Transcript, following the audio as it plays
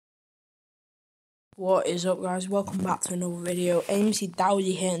What is up, guys? Welcome back to another video. AMC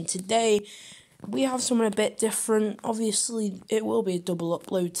Dowdy here, and today we have something a bit different. Obviously it will be a double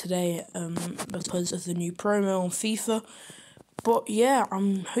upload today because of the new promo on FIFA, but yeah,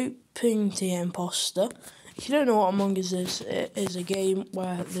 I'm hoping to get Imposter. If you don't know what Among Us is, it is a game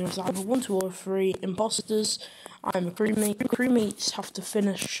where there's either 1, 2 or 3 imposters. I'm a cremate. Cremates have to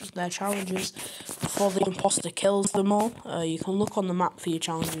finish their challenges before the imposter kills them all. You can look on the map for your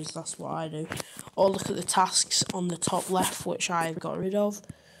challenges, that's what I do. Or look at the tasks on the top left, which I've got rid of.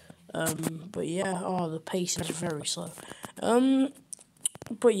 But yeah, the pace is very slow.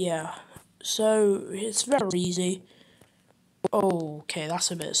 But yeah, so it's very easy. Okay,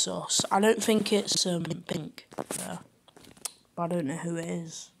 that's a bit sus. I don't think it's pink. Yeah. But I don't know who it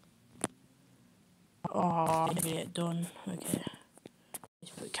is. I didn't get it done. Okay.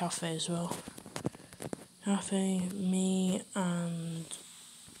 Let's put cafe as well. Cafe, me and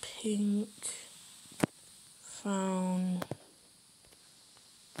pink found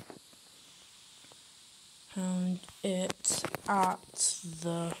it at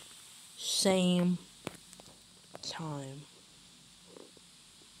the same time.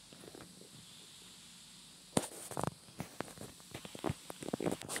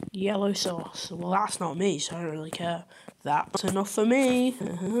 Yellow sauce. Well, that's not me, so I don't really care. That's enough for me.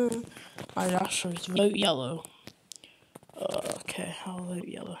 I'd actually vote yellow. Okay, I'll vote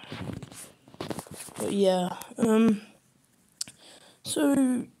yellow. But yeah,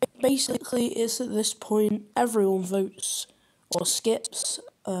 so basically it's at this point everyone votes or skips,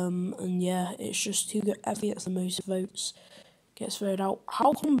 and yeah, it's just whoever gets the most votes gets voted out.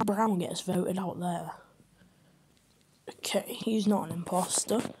 How come Brown gets voted out there? Okay, he's not an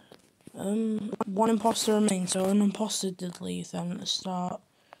imposter. One imposter remains, so an imposter did leave then at the start.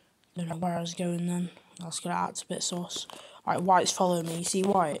 Don't know where I was going then. That's gonna act a bit sus. Alright, White's following me. You see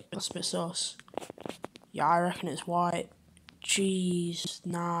White? That's a bit sus. Yeah, I reckon it's White. Jeez,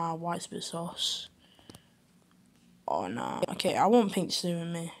 nah, White's a bit sus. Oh, nah. Okay, I want Pink to do with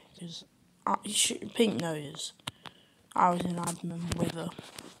me, because Pink knows I was in admin with her.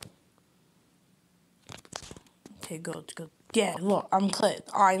 Okay, good. Yeah, look, I'm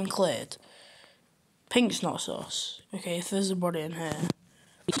cleared. Pink's not sus. Okay, if there's a body in here,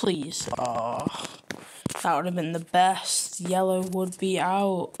 please. Oh, that would have been the best. Yellow would be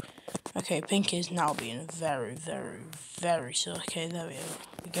out. Okay, Pink is now being very sus. Okay, there we go.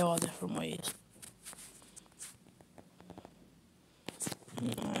 We go our different ways.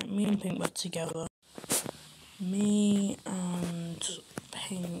 Alright, me and Pink were together. Me and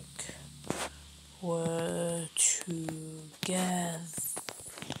Pink were together.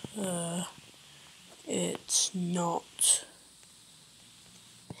 It's not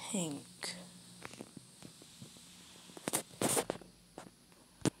Pink.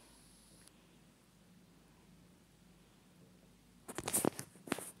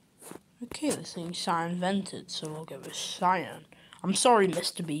 Okay, this thing's cyan vented, so we'll go with cyan. I'm sorry,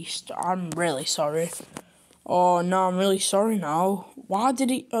 Mr. Beast. I'm really sorry. Oh, no, I'm really sorry now. Why did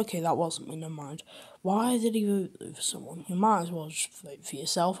he... Okay, that wasn't me, never mind. Why did he vote for someone? You might as well just vote for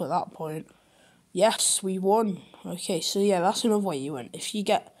yourself at that point. Yes, we won. Okay, so yeah, that's another way you win. If you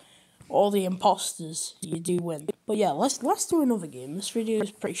get all the imposters, you do win. But yeah, let's do another game. This video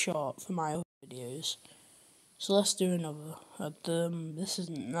is pretty short for my other videos. So let's do another. This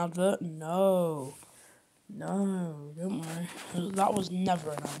isn't an advert. No, don't worry. That was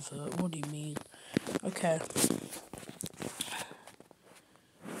never an advert. What do you mean? Okay.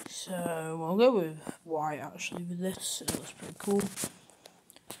 So we'll go with white actually with this. It looks pretty cool.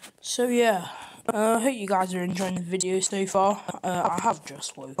 So yeah, I hope you guys are enjoying the video so far. I have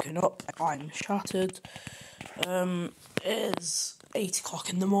just woken up. I'm shattered. It is 8 o'clock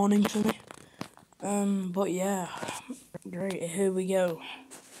in the morning for me. But yeah, great, here we go.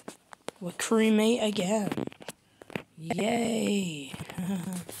 We're cremate again. Yay.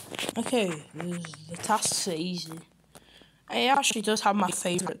 Okay, the tasks are easy. It actually does have my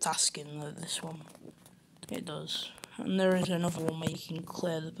favourite task in this one. It does. And there is another one where you can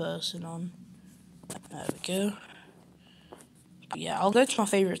clear the person on. There we go. But yeah, I'll go to my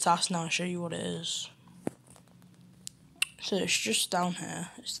favourite task now and show you what it is. So it's just down here.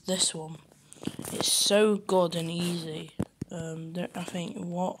 It's this one. It's so good and easy. I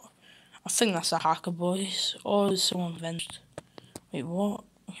think that's a hacker, boys. Or is someone vented? Wait, what?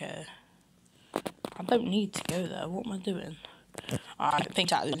 Okay. I don't need to go there. What am I doing? Alright,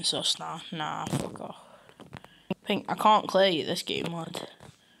 Pink's out doing sus now. Nah, fuck off. Pink, I can't clear you this game, lad.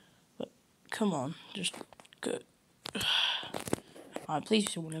 But come on, just go. Alright,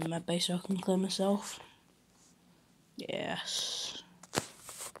 please someone in medbay so I can clear myself. Yes.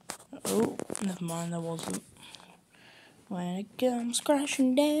 Oh, never mind, there wasn't. When it comes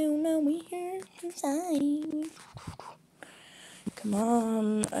crashing down on me here inside. Come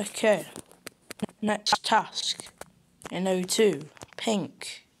on. Okay. Next task. In O2.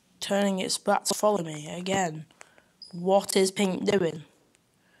 Pink. Turning its back to follow me again. What is Pink doing?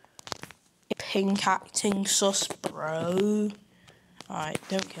 Pink acting sus, bro. Alright,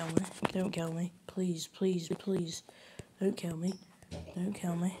 don't kill me. Don't kill me. Please, please, please. Don't kill me. Don't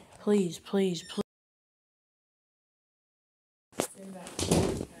kill me. Please, please, please.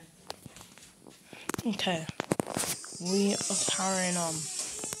 Okay. We are carrying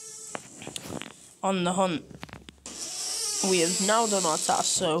on the hunt. We have now done our task,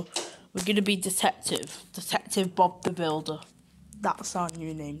 so we're going to be Detective. Detective Bob the Builder. That's our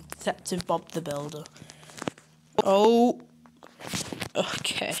new name. Detective Bob the Builder. Oh.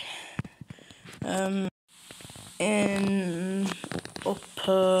 Okay. In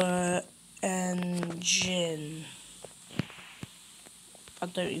upper engine. I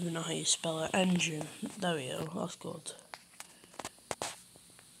don't even know how you spell it. Engine. There we go. That's good.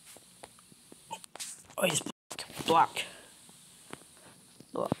 Oh, he's black.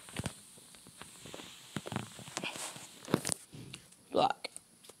 Black. Black.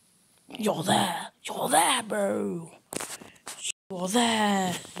 You're there. You're there, bro. You're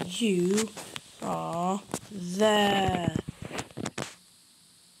there. You are there.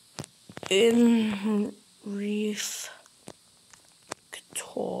 In Reef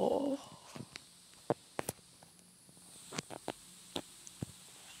Couture.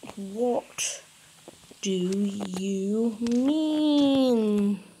 What do you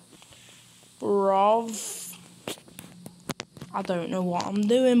mean, bruv? I don't know what I'm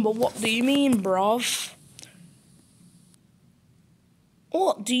doing, but what do you mean, bruv?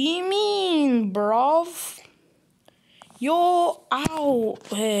 What do you mean, bruv? You're out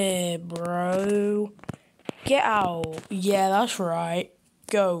here, bro. Get out. Yeah, that's right.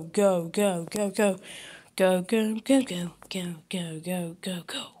 Go, go, go, go, go. Go, go, go, go, go, go, go, go, go,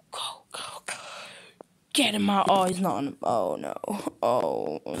 go, go, go. Get him out. Oh, he's not on. Oh, no.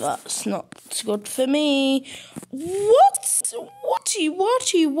 Oh, that's not good for me. What?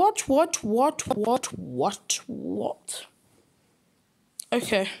 What?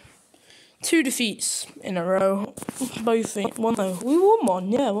 Okay. 2 defeats in a row. Both. Well, no. We won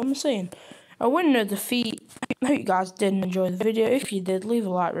one. Yeah, what am I saying? A win and a defeat. I hope you guys did enjoy the video. If you did, leave a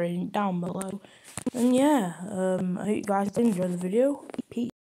like rating down below. And yeah, I hope you guys did enjoy the video. Peace.